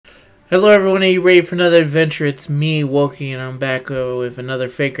Hello everyone, are you ready for another adventure? It's me, Wokey, and I'm back with another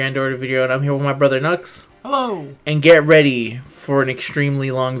fake Grand Order video, and I'm here with my brother Nux. Hello! And get ready for an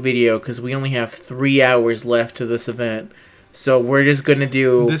extremely long video, because we only have 3 hours left to this event. So we're just going to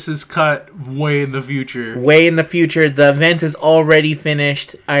do... This is cut way in the future. Way in the future. The event is already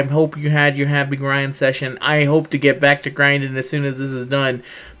finished. I hope you had your happy grind session. I hope to get back to grinding as soon as this is done.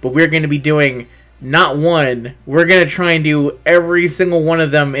 But we're going to be doing... not one. We're going to try and do every single one of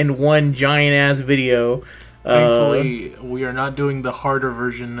them in one giant-ass video. Thankfully, we are not doing the harder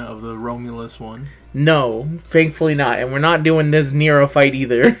version of the Romulus one. No, thankfully not. And we're not doing this Nero fight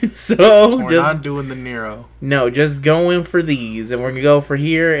either. So we're not doing the Nero. No, just going for these. And we're going to go for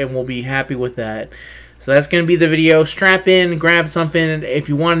here, and we'll be happy with that. So that's going to be the video. Strap in, grab something. If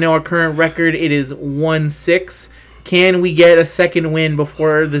you want to know our current record, it is 1-6. Can we get a second win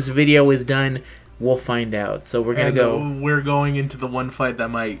before this video is done? We'll find out. So we're going to go... We're going into the one fight that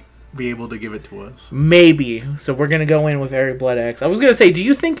might be able to give it to us. Maybe. So we're going to go in with Eric Bloodaxe. I was going to say, do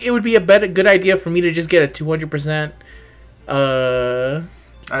you think it would be a good idea for me to just get a 200%?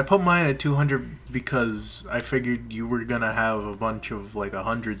 I put mine at 200 because I figured you were going to have a bunch of like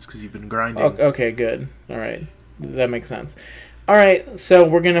 100s because you've been grinding. Okay, good. All right. That makes sense. All right. So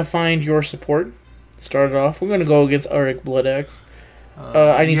we're going to find your support. Start it off. We're going to go against Eric Bloodaxe.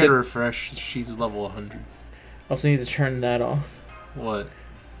 I need to refresh. She's level 100. I also need to turn that off. What?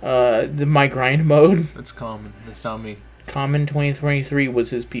 My grind mode. That's common. That's not me. Common 2023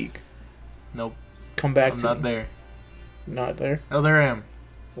 was his peak. Nope. Come back I'm to not me. there. Not there? Oh, there I am.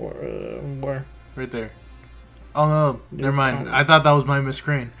 Where? Right there. Oh no, never mind. I thought that was my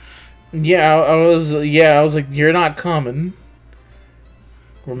miscrane. Yeah, I was like, you're not common.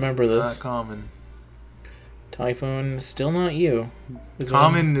 Remember this. Not common. Typhoon, still not you.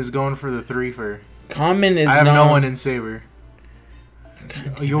 Common is going for the 3-fer. Common is I have not... no one in Saber.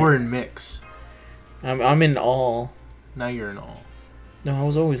 You're in mix. I'm in all. Now you're in all. No, I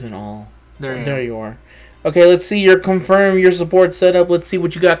was always in all. There you are. Okay, let's see your support setup. Let's see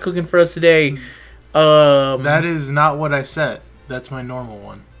what you got cooking for us today. That is not what I set. That's my normal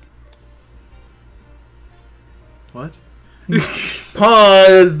one. What?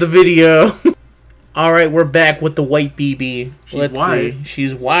 Pause the video. Alright, we're back with the white BB. Let's see.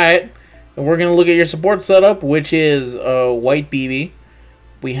 She's white. And we're going to look at your support setup, which is white BB.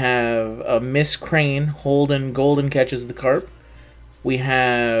 We have Miss Crane holding Golden catches the carp. We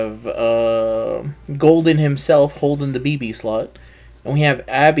have Golden himself holding the BB slot. And we have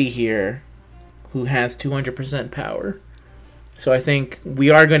Abby here, who has 200% power. So I think we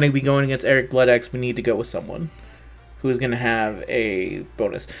are going to be going against Eric Bloodaxe. We need to go with someone who's going to have a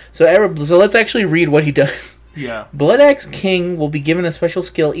bonus. So let's actually read what he does. Yeah. Bloodaxe King will be given a special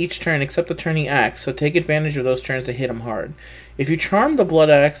skill each turn except the turn he acts, so take advantage of those turns to hit him hard. If you charm the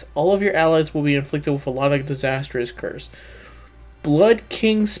Bloodaxe, all of your allies will be inflicted with a lot of disastrous curse. Blood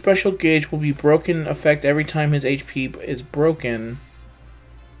King's special gauge will be broken effect every time his HP is broken.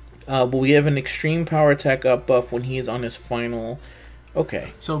 But we have an extreme power attack up buff when he is on his final...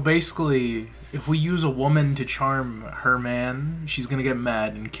 Okay. So basically, if we use a woman to charm her man, she's going to get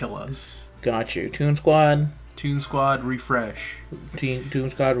mad and kill us. Got you. Toon Squad. Toon Squad, refresh. Toon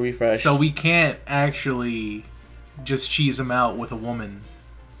Squad, refresh. So we can't actually just cheese him out with a woman.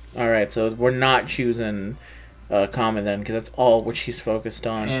 Alright, so we're not choosing common then, because that's all what she's focused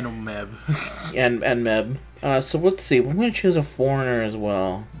on. And Meb. and Meb. So let's see. We're going to choose a foreigner as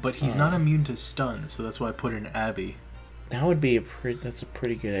well. But he's not immune to stun, so that's why I put in Abby. That would be that's a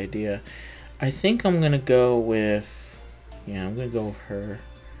pretty good idea. I think I'm going to go with... Yeah, I'm going to go with her.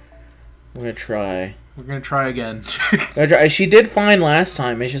 We're going to try. We're going to try again. She did fine last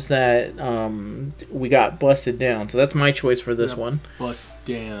time. It's just that we got busted down. So that's my choice for this one. Bust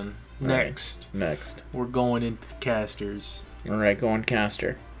down. Next. We're going into the casters. Alright, going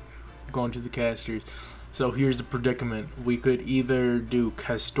caster. Going to the casters. So here's the predicament. We could either do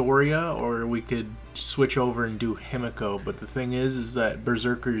Castoria or we could switch over and do Himiko. But the thing is that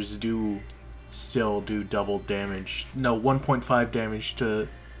Berserkers still do double damage. No, 1.5 damage to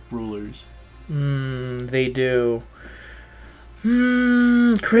rulers. They do.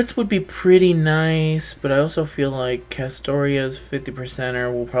 Crits would be pretty nice, but I also feel like Castoria's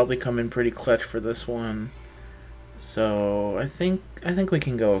 50%er will probably come in pretty clutch for this one. So I think we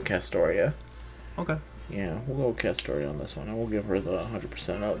can go with Castoria. Okay. Yeah, we'll go with Castoria on this one, and we'll give her the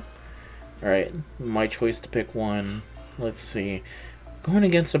 100% up. Alright, my choice to pick one. Let's see. Going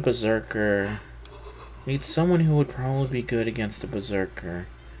against a Berserker. Need someone who would probably be good against a Berserker.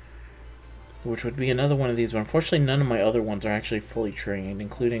 Which would be another one of these, but unfortunately none of my other ones are actually fully trained,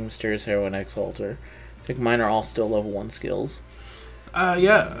 including Mysterious Hero and Exalter. I think mine are all still level 1 skills.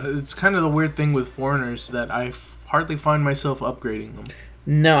 Yeah, it's kind of the weird thing with foreigners that I hardly find myself upgrading them.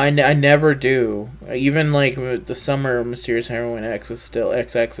 No, I never do. Even like the summer Mysterious Heroine X is still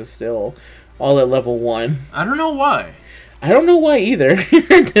XX is still all at level 1. I don't know why. I don't know why either.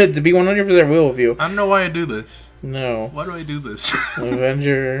 To be 100% real with you. I don't know why I do this. No. Why do I do this?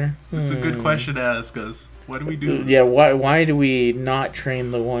 Avenger. It's a good question to ask us. Why do we do this? Yeah, why do we not train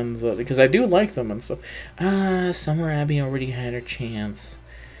the ones that... Because I do like them and stuff. Summer Abbey already had her chance.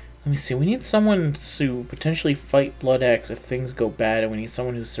 Let me see. We need someone to potentially fight Bloodaxe if things go bad, and we need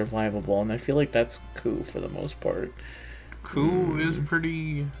someone who's survivable. And I feel like that's Ku for the most part. Ku is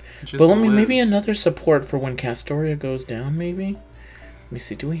pretty... But let me maybe another support for when Castoria goes down, maybe? Let me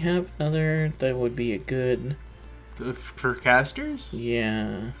see. Do we have another that would be a good... For casters?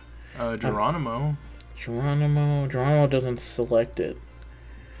 Yeah. Geronimo. Geronimo doesn't select it.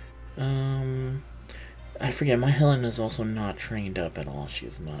 I forget, my Helen is also not trained up at all. She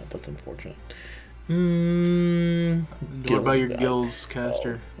is not. That's unfortunate. What about your Gills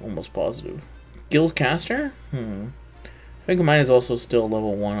caster? Almost positive. Gills caster? I think mine is also still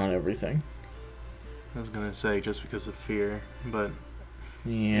level 1 on everything. I was gonna say, just because of fear, but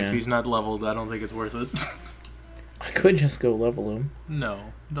yeah. If he's not leveled, I don't think it's worth it. I could just go level him.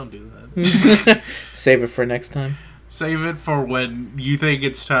 No, don't do that. Save it for next time. Save it for when you think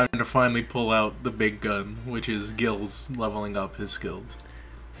it's time to finally pull out the big gun, which is Gills leveling up his skills.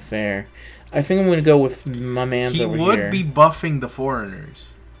 Fair. I think I'm going to go with my man's over here. He would be buffing the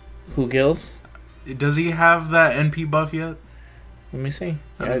foreigners. Who, Gills? Does he have that NP buff yet? Let me see.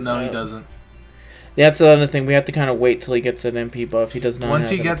 No, he doesn't. Yeah, that's the other thing. We have to kind of wait till he gets an MP buff. He does not. Once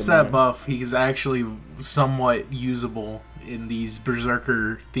he gets that buff, he's actually somewhat usable in these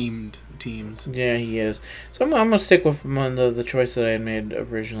Berserker-themed teams. Yeah, he is. So I'm going to stick with the choice that I had made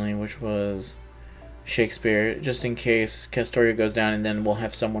originally, which was Shakespeare, just in case Castoria goes down, and then we'll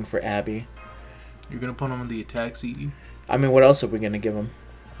have someone for Abby. You're going to put him on the attack CE? I mean, what else are we going to give him?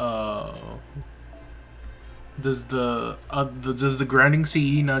 Does the grinding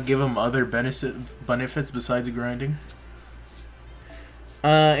CE not give him other benefits besides the grinding?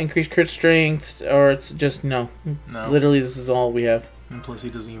 Increased crit strength, or it's just no. Literally, this is all we have. And plus, he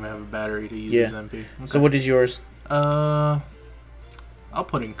doesn't even have a battery to use his MP. Okay. So what is yours? I'll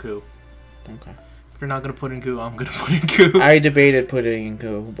put in Ku. Okay. If you're not gonna put in Ku, I'm gonna put in Ku. I debated putting in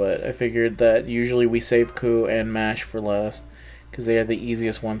Ku, but I figured that usually we save Ku and Mash for last, because they are the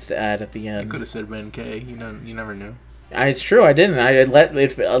easiest ones to add at the end. I could have said Ben K. You never knew. It's true, I didn't. I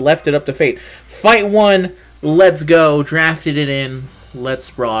left it up to fate. Fight 1. Let's go. Drafted it in.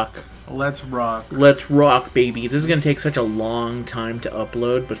 Let's rock. Let's rock. Let's rock, baby. This is going to take such a long time to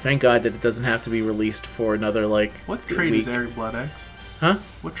upload, but thank God that it doesn't have to be released for another, like, What trait is Eric Bloodaxe? Huh?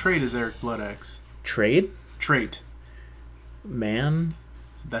 What trait is Eric Bloodaxe? Trade? Trait. Man?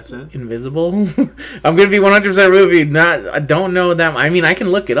 That's it? Invisible? I'm going to be 100% real with you. I don't know that. I mean, I can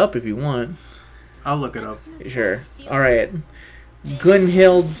look it up if you want. I'll look it up. Sure. Alright.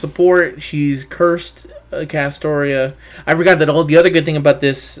 Gunhild's support. She's cursed Castoria. I forgot that all the other good thing about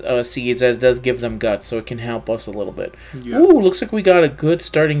this seed is that it does give them guts, so it can help us a little bit. Yeah. Ooh, looks like we got a good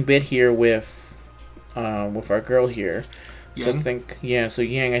starting bit here with our girl here. Yang? So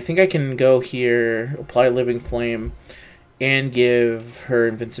Yang. I think I can go here, apply Living Flame, and give her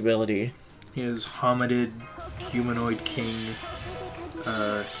invincibility. His hominid humanoid king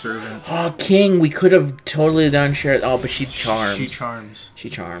servant. Oh, king! We could have totally done share. Oh, but she charms. She charms. She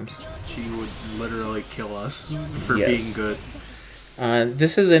charms. She would literally kill us for being good.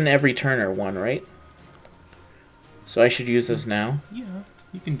 This is an every turner one, right? So I should use this now? Yeah,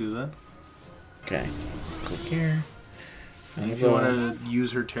 you can do that. Okay. Click here. If you want to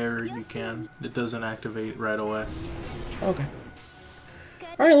use her terror, you can. It doesn't activate right away. Okay.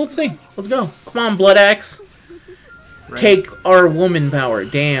 Alright, let's see. Let's go. Come on, Bloodaxe. Right. Take our woman power.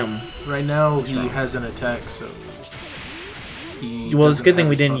 Damn. Right now he has an attack, so well, it's a good thing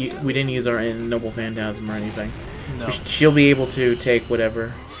we didn't use our Noble Phantasm or anything. No. She'll be able to take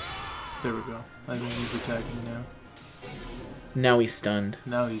whatever. There we go. I think he's attacking now. Now he's stunned.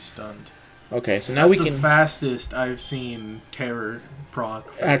 Now he's stunned. Okay, so now we can. That's the fastest I've seen terror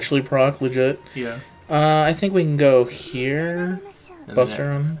proc. Actually proc, legit. Yeah. I think we can go here. And Buster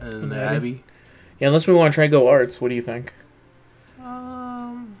on. And the Abbey. Yeah, unless we want to try to go arts. What do you think?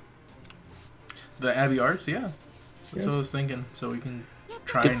 The Abbey arts, yeah. That's what I was thinking. So we can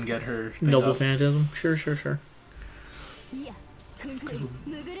try and get her Noble Phantasm. Sure.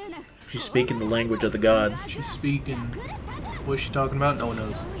 She's speaking the language of the gods. She's speaking. What's she talking about? No one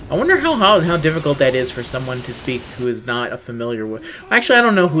knows. I wonder how difficult that is for someone to speak who is not a familiar with. Actually, I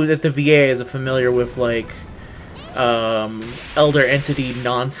don't know who that the VA is familiar with, like elder entity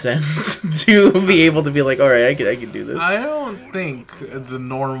nonsense to be able to be like, all right, I can do this. I don't think the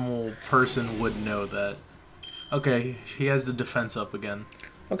normal person would know that. Okay, he has the defense up again.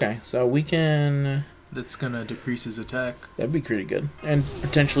 Okay, so we can... That's gonna decrease his attack. That'd be pretty good. And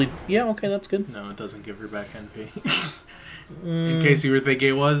potentially... Yeah, okay, that's good. No, it doesn't give her back NP. In case you were thinking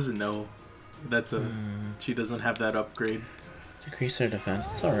it was, no. That's a... She doesn't have that upgrade. Decrease their defense.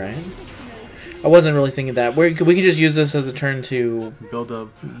 It's alright. I wasn't really thinking that. We could just use this as a turn to... Build up.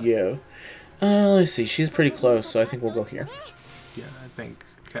 Yeah. Let's see. She's pretty close, so I think we'll go here. Yeah, I think...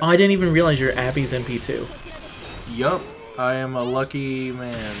 Oh, I didn't even realize you're Abby's MP2. Yup. I am a lucky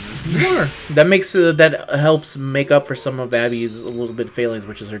man. You are. That makes that helps make up for some of Abby's a little bit failings,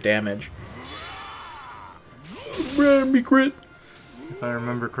 which is her damage. Abby crit. If I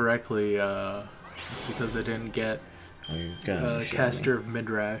remember correctly, because I didn't get caster of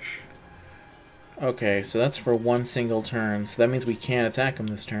Midrash. Okay, so that's for one single turn. So that means we can't attack him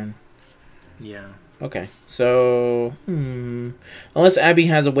this turn. Yeah. Okay, so... Unless Abby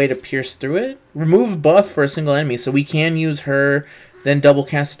has a way to pierce through it. Remove buff for a single enemy, so we can use her, then double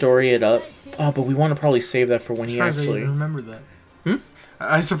cast story it up. Oh, but we want to probably save that for when he actually... I remember that.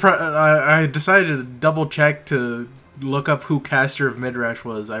 I decided to double check to look up who caster of Midrash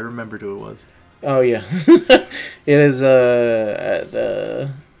was. I remembered who it was. Oh, yeah. It is,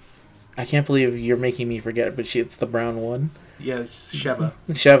 the... I can't believe you're making me forget, but it's the brown one. Yeah, it's Sheva.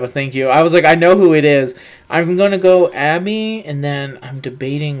 Sheva, thank you. I was like, I know who it is. I'm going to go Abby, and then I'm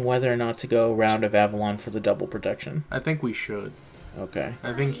debating whether or not to go Round of Avalon for the double protection. I think we should. Okay.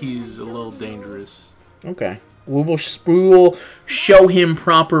 I think he's a little dangerous. Okay. We will show him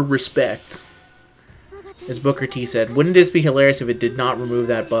proper respect. As Booker T said, wouldn't this be hilarious if it did not remove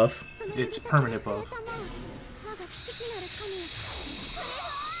that buff? It's permanent buff.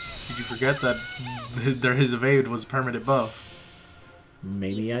 Did you forget that his evade was permanent buff?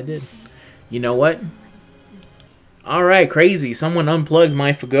 Maybe I did. You know what? Alright, crazy. Someone unplugged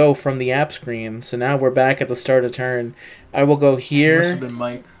my FGO from the app screen, so now we're back at the start of turn. I will go here. Must have been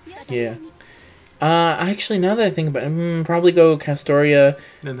Mike. Yeah. Actually, now that I think about it, probably go Castoria.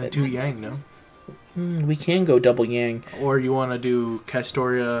 And then 2 Yang, no? We can go double Yang. Or you want to do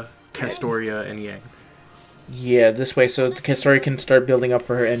Castoria, and Yang. Yeah, this way, so the Castoria can start building up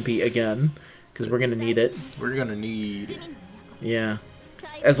for her NP again. Because we're going to need it. We're going to need it. Yeah.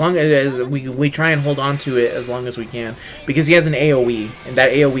 As long as we try and hold on to it as long as we can. Because he has an AoE. And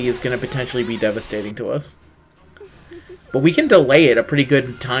that AoE is going to potentially be devastating to us. But we can delay it a pretty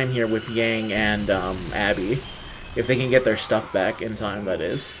good time here with Yang and Abby. If they can get their stuff back in time, that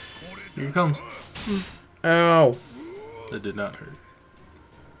is. Here he comes. Ow. That did not hurt.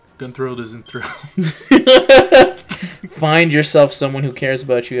 Gun throw doesn't throw. Find yourself someone who cares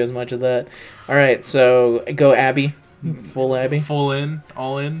about you as much as that. Alright, so go Abby. Full Abby. Full in.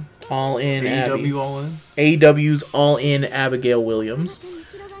 All in. All in Abby. AW all in. AW's all in Abigail Williams.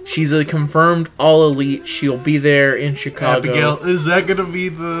 She's a confirmed all elite. She'll be there in Chicago. Abigail, is that gonna be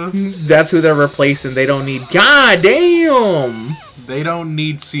the... That's who they're replacing. They don't need... God damn! They don't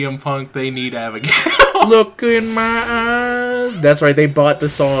need CM Punk. They need Abigail. Look in my eyes. That's right. They bought the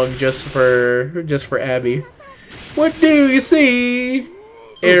song just for Abby. What do you see?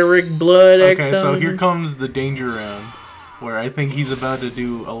 Eric Bloodaxe. Okay, so here comes the danger round, where I think he's about to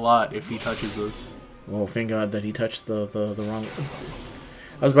do a lot if he touches us. Well, thank God that he touched the wrong...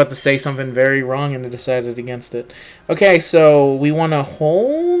 I was about to say something very wrong and I decided against it. Okay, so we want to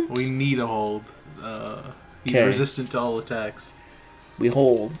hold? We need a hold. He's Okay. resistant to all attacks. We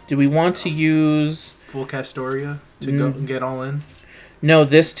hold. Do we want to use... Full Castoria to go and get all in? No,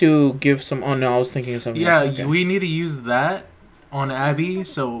 this to give some... Oh, no, I was thinking of something Yeah, else. Okay. we need to use that on Abby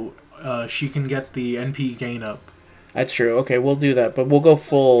so she can get the NP gain up. That's true. Okay, we'll do that. But we'll go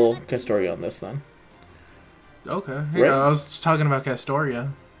full Castoria on this then. Okay. Right. Yeah, I was talking about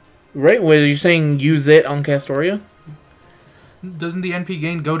Castoria. Right? Was you saying use it on Castoria? Doesn't the NP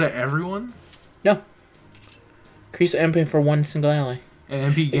gain go to everyone? No. Increase MP for one single ally.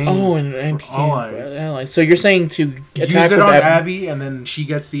 An NP gain and an MP for all gain for allies. allies. So you're saying to attack Use it with on Abby, and then she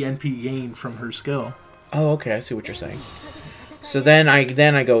gets the NP gain from her skill. Oh, okay. I see what you're saying. So then I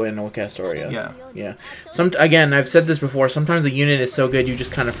go in with Castoria. Yeah. Yeah. Again, I've said this before. Sometimes a unit is so good you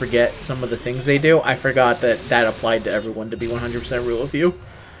just kind of forget some of the things they do. I forgot that applied to everyone to be 100% rule of you.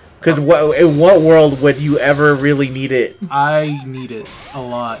 Because in what world would you ever really need it? I need it a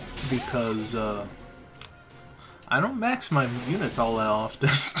lot because I don't max my units all that often.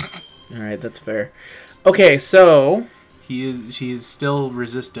 All right, that's fair. Okay, so She's still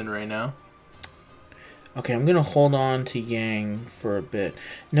resistant right now. Okay, I'm gonna hold on to Yang for a bit.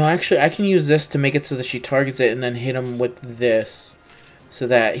 No, actually, I can use this to make it so that she targets it and then hit him with this, so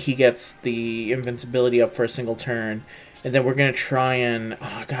that he gets the invincibility up for a single turn. And then we're gonna try and...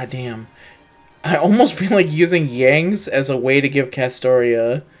 Oh, goddamn. I almost feel like using Yang's as a way to give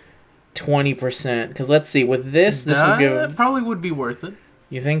Castoria 20%. Because let's see, with this would give... That probably would be worth it.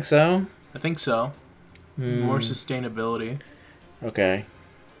 You think so? I think so. More sustainability. Okay.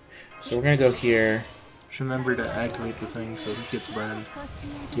 So we're gonna go here. Just remember to activate the thing so it gets burned.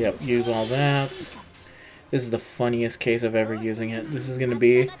 Yep, use all that. This is the funniest case of ever using it. This is gonna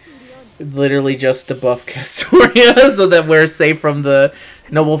be literally just to buff Castoria so that we're safe from the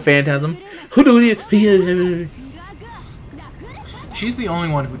Noble Phantasm. She's the only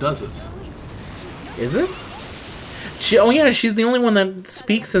one who does this. Is it? Oh yeah, she's the only one that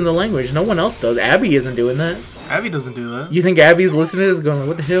speaks in the language. No one else does. Abby isn't doing that. Abby doesn't do that. You think Abby's listening to this going,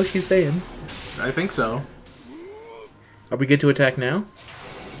 what the hell is she saying? I think so. Are we good to attack now?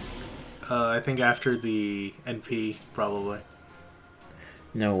 I think after the NP, probably.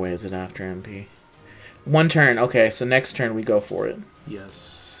 No way is it after MP. One turn. Okay, so next turn we go for it.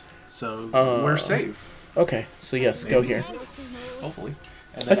 Yes. So we're safe. Okay, so yes, Maybe. Go here. Hopefully.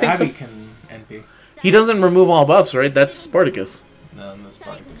 And then think Abby so. can NP. He doesn't remove all buffs, right? That's Spartacus. No, that's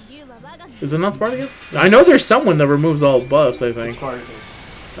Spartacus. Is it not Spartacus? I know there's someone that removes all buffs, I It's think.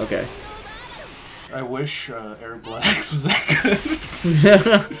 Spartacus. Okay. I wish Eric Bloodaxe was that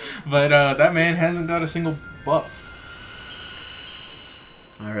good. But that man hasn't got a single buff.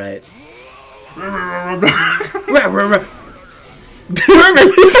 Alright. He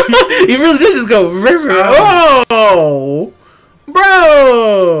really does just go. Oh!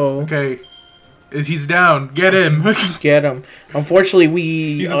 Bro! Okay. He's down. Get him. Get him. Unfortunately,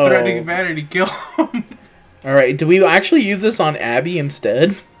 we... He's a threat to humanity. Kill him. Alright, do we actually use this on Abby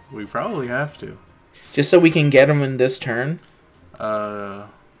instead? We probably have to. Just so we can get him in this turn?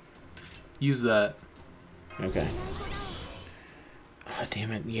 Use that. Okay. Oh,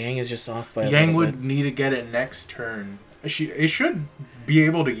 damn it. Yang is just off by a Yang little would bit. need to get it next turn. It should be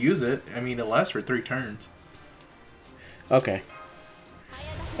able to use it. I mean, it lasts for 3 turns. Okay.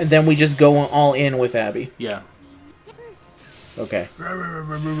 And then we just go all in with Abby. Yeah. Okay.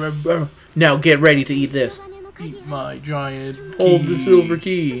 Now get ready to eat this. Eat my giant key. Hold the silver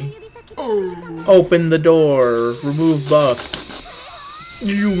key. Open the door. Remove buffs.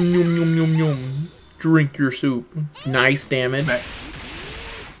 Yum, yum, yum, yum, yum. Drink your soup. Nice damage.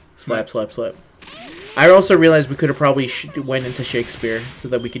 Slap, slap, slap. I also realized we could have probably went into Shakespeare so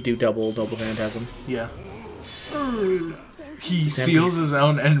that we could do double Phantasm. Yeah. He seals his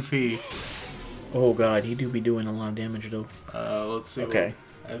own NP. Oh god, he do be doing a lot of damage though. Let's see. Okay.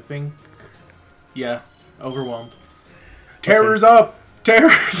 I think... Yeah. Overwhelmed. Terror's up!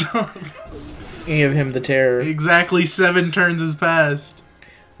 Terror's up! Give him the terror. Exactly 7 turns has passed.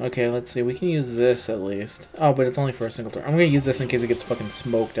 Okay, let's see. We can use this at least. Oh, but it's only for a single turn. I'm going to use this in case it gets fucking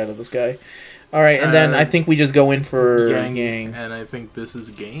smoked out of the sky. Alright, and then I think we just go in for Yang. And I think this is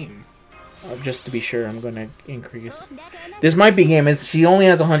game. Just to be sure, I'm going to increase. This might be game. She only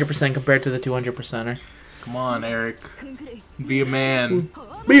has 100% compared to the 200%er. Come on, Eric. Be a man.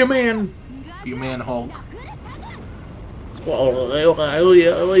 Be a man! Be a man, Hulk.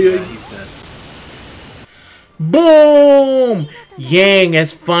 Yeah, he's dead. Boom! Yang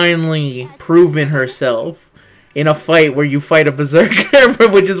has finally proven herself in a fight where you fight a berserker,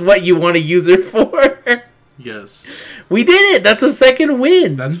 which is what you want to use her for. Yes. We did it! That's a second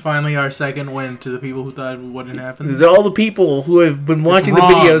win! That's finally our second win to the people who thought it wouldn't happen. These are all the people who have been watching the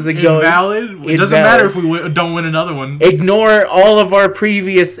videos and going... Invalid? It doesn't matter if we don't win another one. Ignore all of our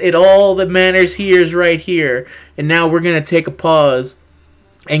previous... It all that matters here is right here. And now we're going to take a pause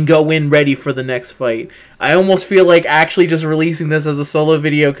and go in ready for the next fight. I almost feel like actually just releasing this as a solo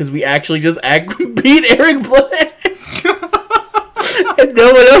video because we actually just beat Eric Bloodaxe. And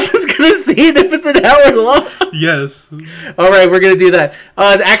no one else is going to see it if it's an hour long. Yes. Alright, we're going to do that.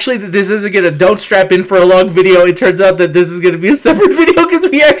 Actually, this isn't going to... Don't strap in for a long video. It turns out that this is going to be a separate video because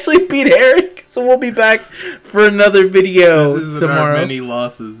we actually beat Eric. So we'll be back for another video this isn't tomorrow. Our many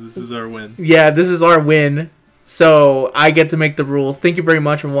losses. This is our win. Yeah, this is our win. So I get to make the rules. Thank you very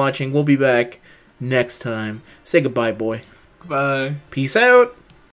much for watching. We'll be back next time. Say goodbye, boy. Goodbye. Peace out.